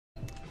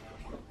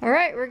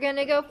Alright, we're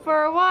gonna go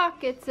for a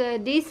walk. It's a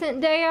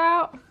decent day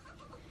out.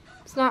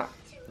 It's not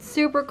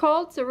super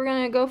cold, so we're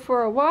gonna go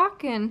for a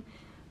walk and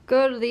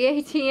go to the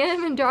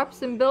ATM and drop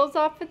some bills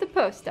off at the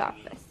post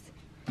office.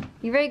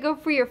 You ready to go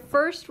for your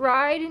first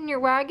ride in your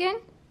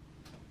wagon?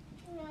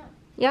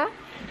 Yeah?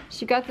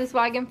 She got this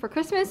wagon for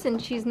Christmas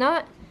and she's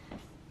not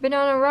been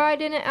on a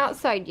ride in it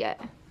outside yet.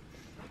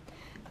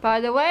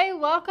 By the way,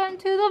 welcome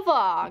to the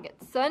vlog.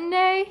 It's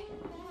Sunday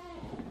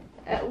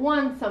at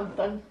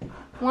 1-something.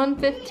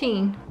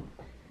 1:15.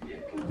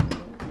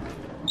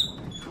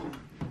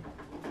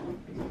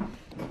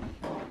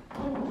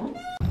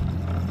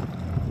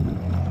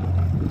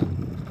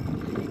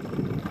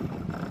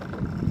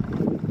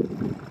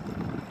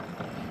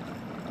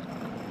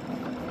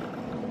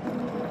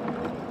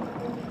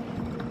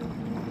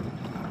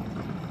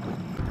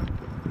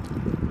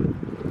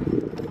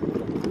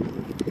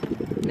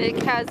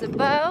 Mick has a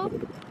bow.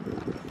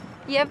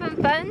 You having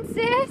fun,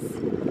 sis?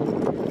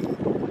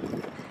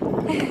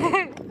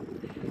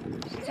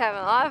 She's having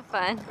a lot of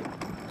fun.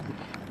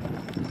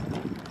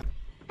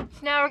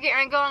 So now we're getting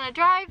ready to go on a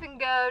drive and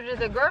go to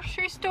the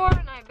grocery store,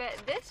 and I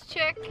bet this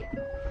chick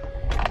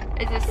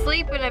is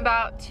asleep in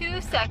about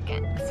 2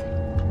 seconds.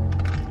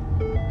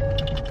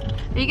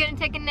 Are you gonna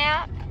take a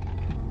nap?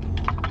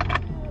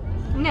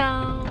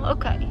 No,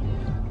 okay.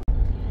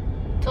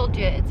 Told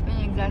you it's been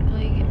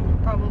exactly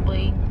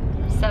probably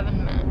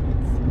 7 minutes.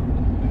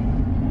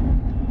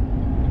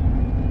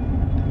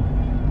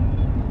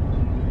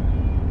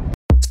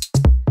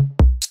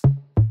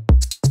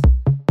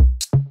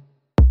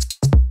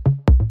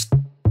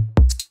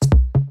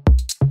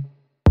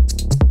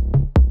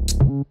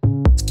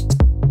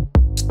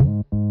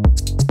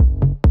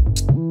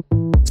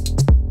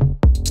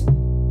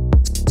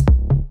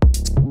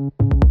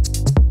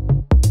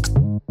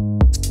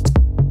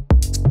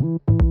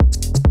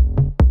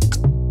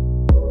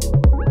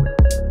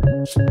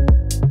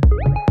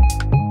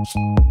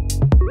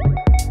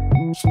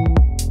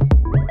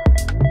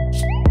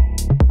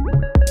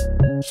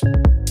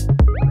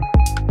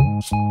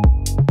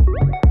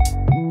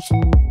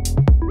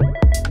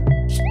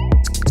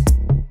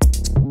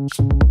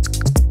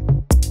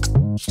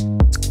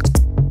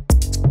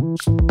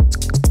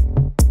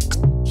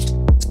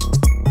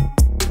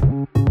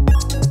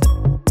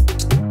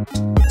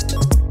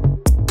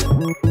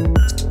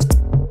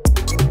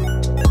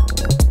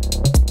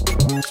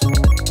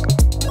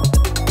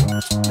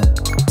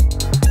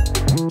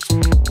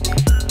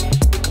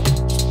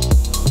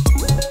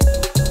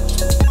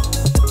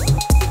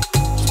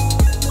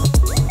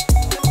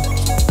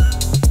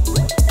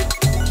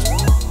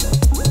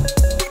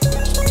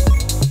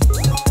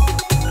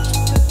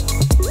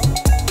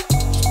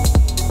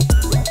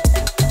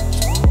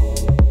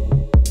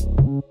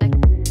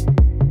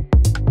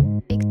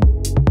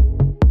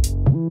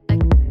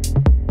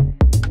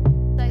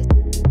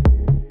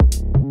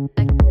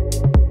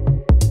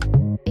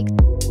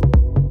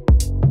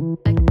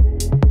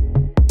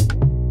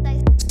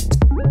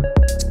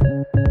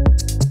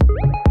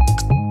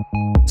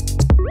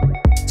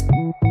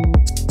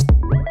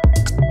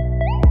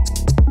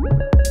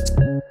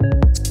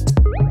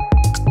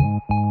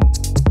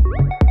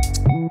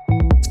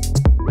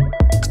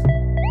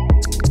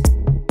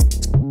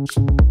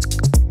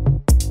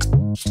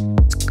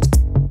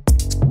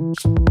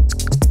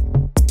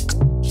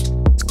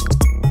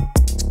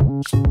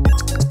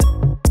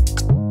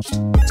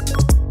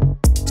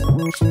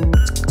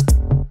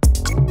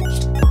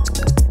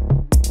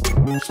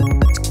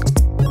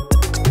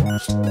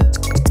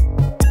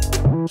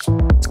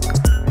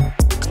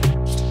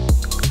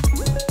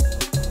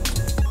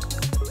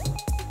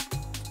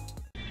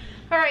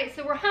 Alright,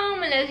 so we're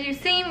home, and as you've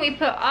seen, we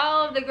put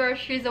all of the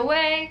groceries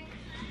away.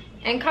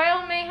 And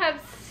Kyle may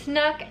have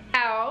snuck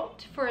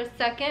out for a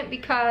second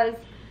because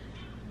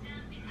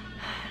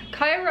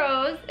Kai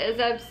Rose is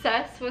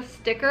obsessed with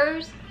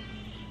stickers,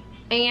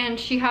 and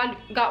she had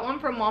got one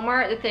from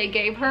Walmart that they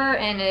gave her,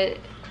 and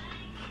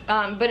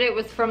but it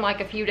was from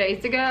like a few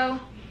days ago,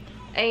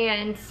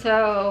 and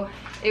so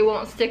it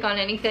won't stick on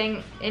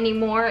anything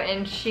anymore,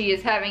 and she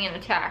is having an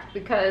attack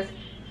because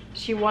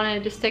she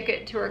wanted to stick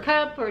it to her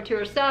cup or to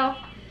herself.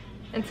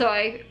 And so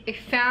I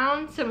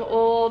found some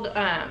old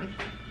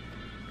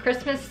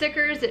Christmas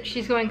stickers that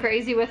she's going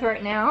crazy with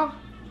right now,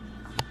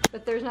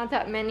 but there's not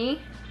that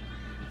many.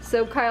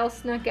 So Kyle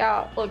snuck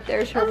out. Look,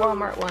 there's her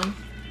Walmart one.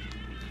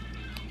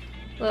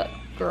 Look,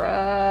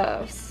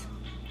 gross.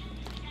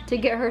 To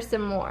get her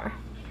some more.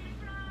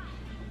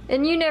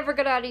 And you never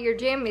got out of your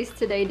jammies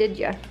today, did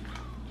you?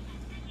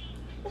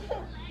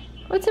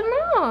 What's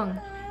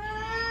wrong?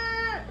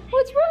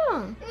 What's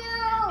wrong?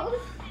 No.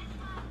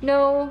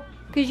 No,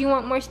 because you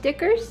want more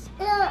stickers?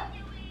 Yeah.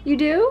 You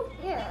do?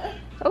 Yeah.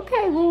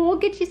 Okay, well, we'll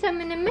get you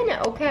some in a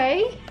minute,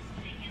 okay?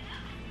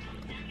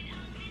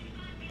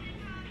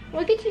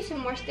 We'll get you some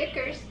more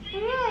stickers.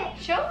 Yeah.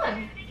 Show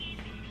them.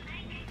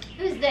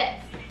 Who's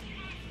this?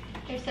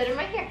 Here, set them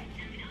right here.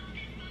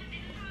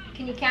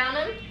 Can you count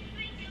them?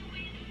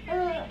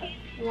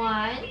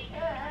 1.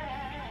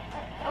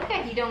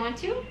 Okay, you don't want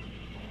to?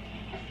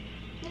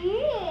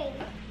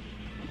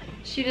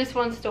 She just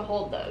wants to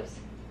hold those.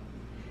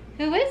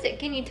 Who is it?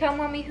 Can you tell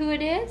Mommy who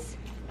it is?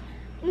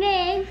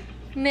 Min.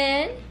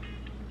 Min?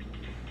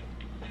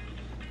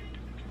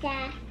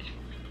 Duck.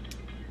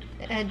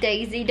 A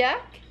Daisy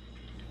Duck?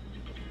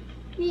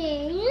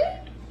 Min.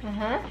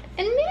 Uh-huh.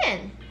 And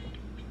Min.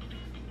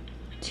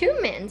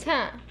 2 Mins,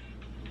 huh?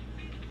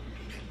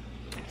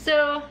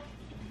 So,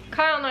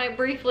 Kyle and I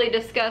briefly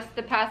discussed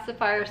the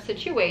pacifier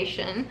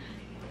situation.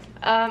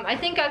 I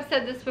think I've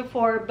said this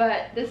before,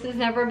 but this has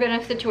never been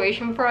a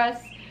situation for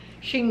us.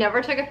 She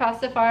never took a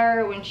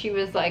pacifier when she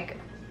was like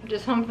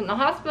just home from the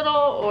hospital,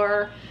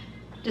 or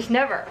just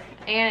never.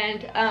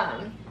 And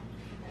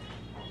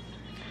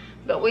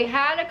but we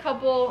had a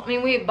couple, I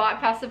mean, we had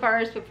bought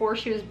pacifiers before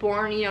she was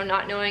born, you know,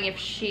 not knowing if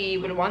she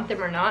would want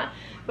them or not.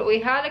 But we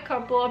had a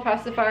couple of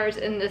pacifiers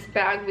in this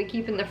bag we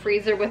keep in the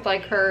freezer with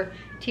like her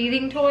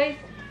teething toys.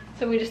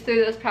 So we just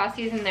threw those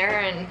passies in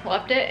there and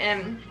left it.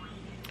 And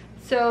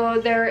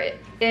so there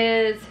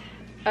is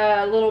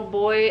a little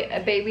boy, a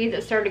baby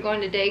that started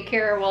going to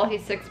daycare. Well,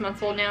 he's 6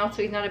 months old now,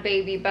 so he's not a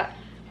baby, but,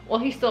 well,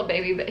 he's still a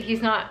baby, but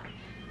he's not,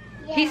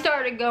 he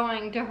started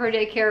going to her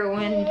daycare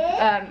when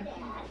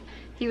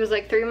he was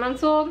like 3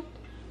 months old.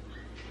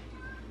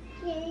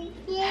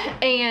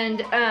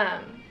 And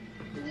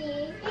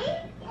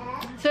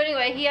so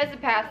anyway, he has a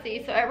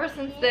passy. So ever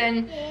since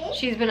then,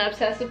 she's been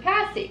obsessed with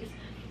passies.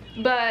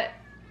 But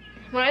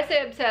when I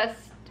say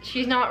obsessed,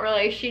 she's not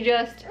really. She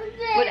just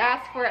would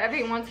ask for it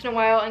every once in a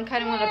while and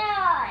kind of want to.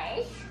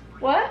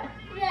 What?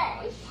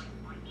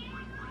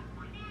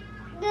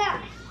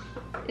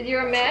 Is you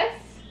a mess?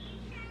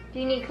 Do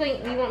you need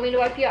clean? Do you want me to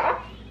wipe you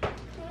off?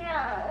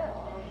 No.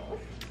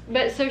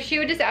 But so she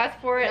would just ask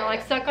for it and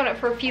like suck on it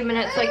for a few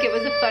minutes like it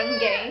was a fun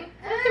game.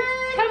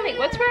 Tell me,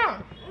 what's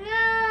wrong?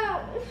 No.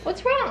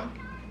 What's wrong?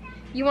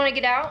 You want to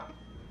get out?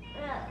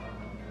 No.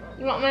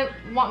 You want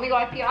me to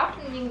wipe you off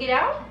and you can get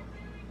out?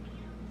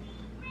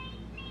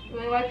 You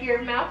want to wipe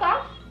your mouth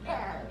off?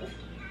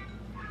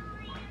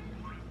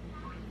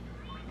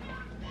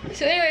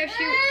 So anyway,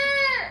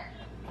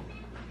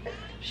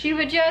 she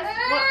would just,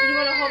 you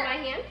want to hold my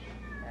hand?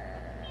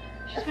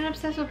 She's been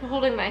obsessed with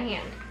holding my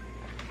hand.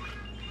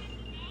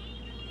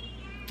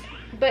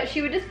 But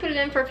she would just put it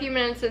in for a few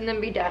minutes and then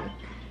be done.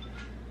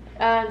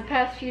 The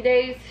past few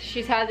days,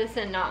 she's had this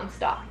in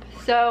non-stop.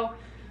 So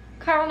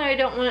Kyle and I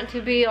don't want it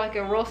to be like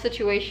a real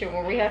situation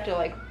where we have to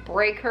like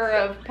break her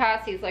of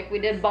passies like we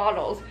did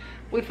bottles.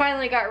 We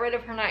finally got rid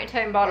of her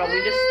nighttime bottle.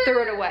 We just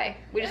threw it away.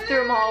 We just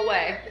threw them all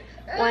away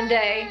one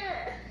day.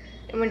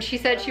 And when she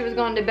said she was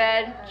going to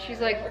bed,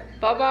 she's like,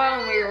 bye-bye.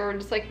 And we were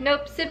just like,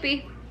 nope,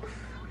 sippy.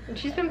 And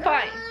she's been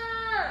fine.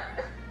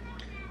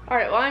 All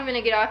right, well, I'm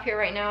gonna get off here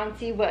right now and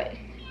see what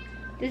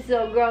this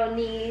little girl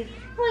needs.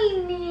 What do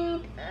you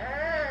need?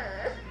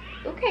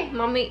 Okay,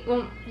 mommy,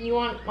 you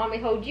want mommy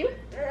to hold you?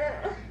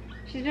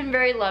 She's been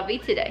very lovey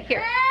today.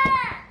 Here,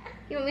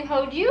 you want me to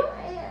hold you?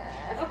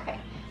 Okay,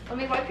 let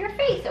me wipe your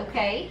face,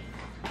 okay?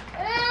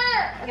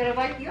 I'm gonna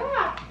wipe you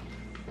off.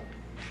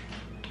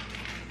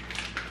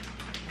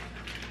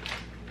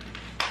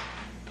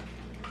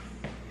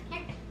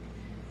 Here,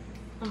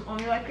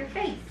 let me wipe your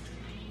face.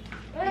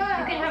 You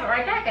can have it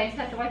right back, I just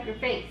have to wipe your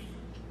face.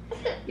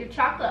 Your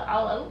chocolate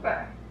all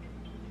over.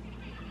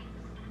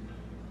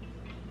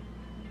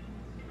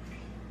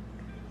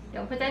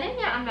 Don't put that in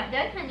yet. I'm not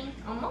done, honey.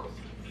 Almost.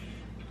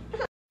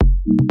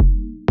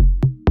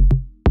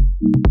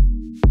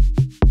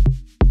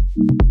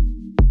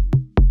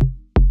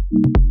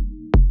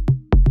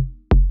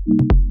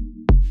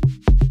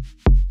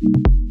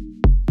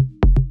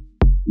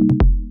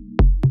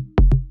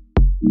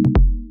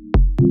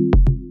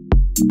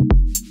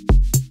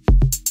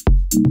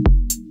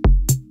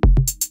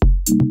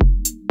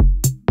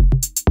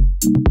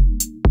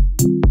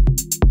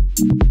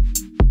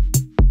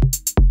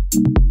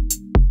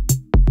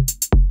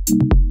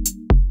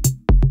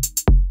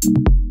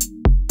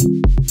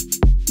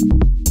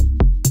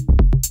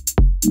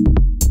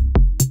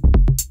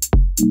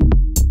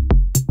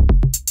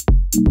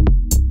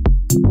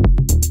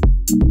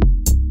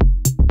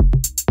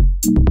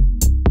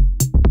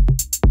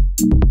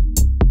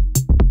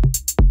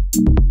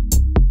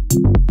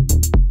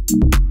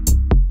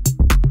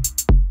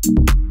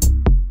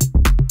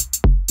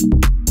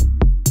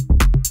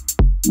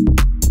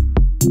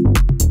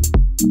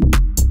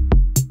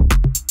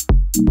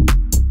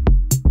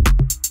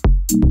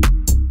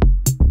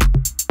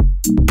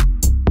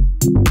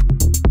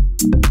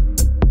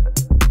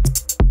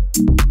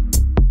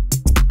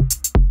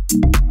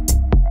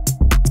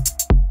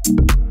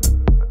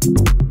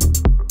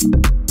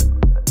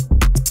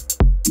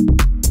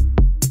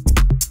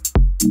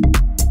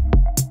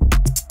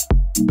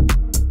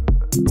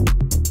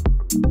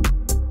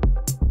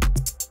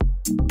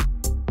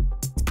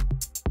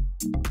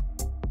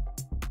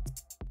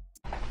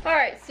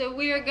 Alright, so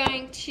we are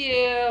going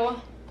to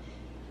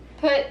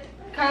put,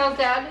 Kyle's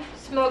dad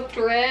smoked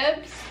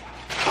ribs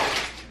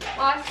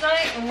last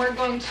night, and we're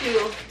going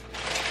to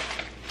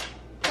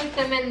put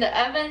them in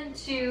the oven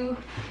to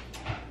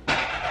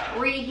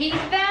reheat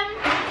them.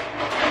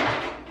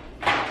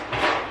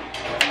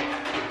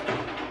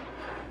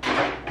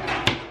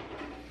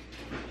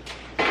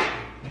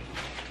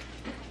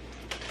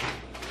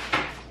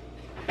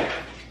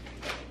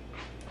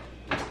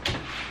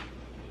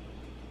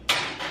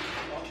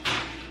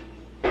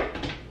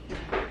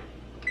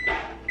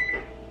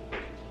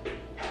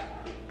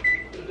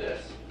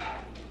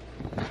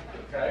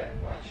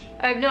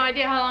 I have no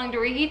idea how long to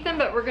reheat them,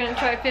 but we're gonna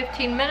try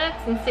 15 minutes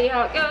and see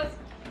how it goes.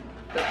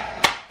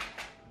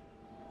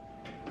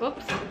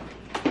 Whoops.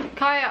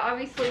 Kaya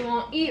obviously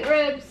won't eat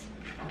ribs,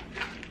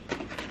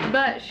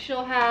 but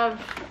she'll have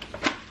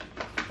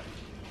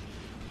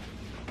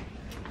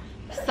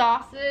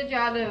sausage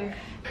out of...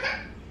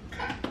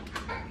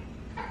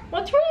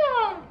 What's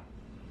wrong?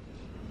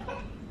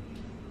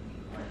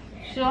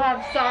 She'll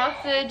have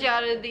sausage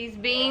out of these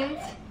beans.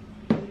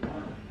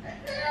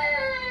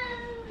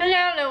 And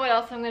I don't know what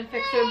else I'm gonna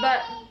fix her, but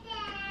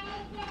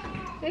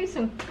maybe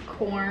some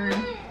corn.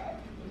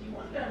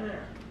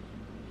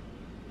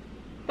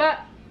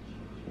 But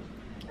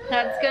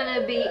that's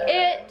gonna be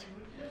it.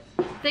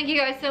 Thank you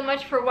guys so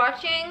much for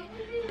watching.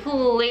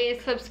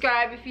 Please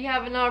subscribe if you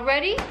haven't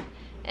already,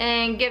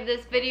 and give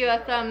this video a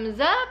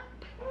thumbs up.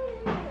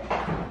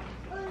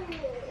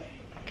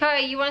 Kai,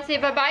 you wanna say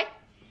bye-bye?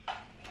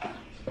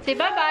 Say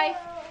bye-bye.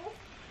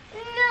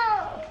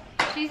 No.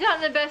 She's not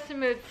in the best of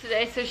moods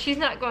today, so she's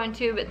not going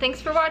to, but thanks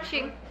for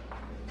watching.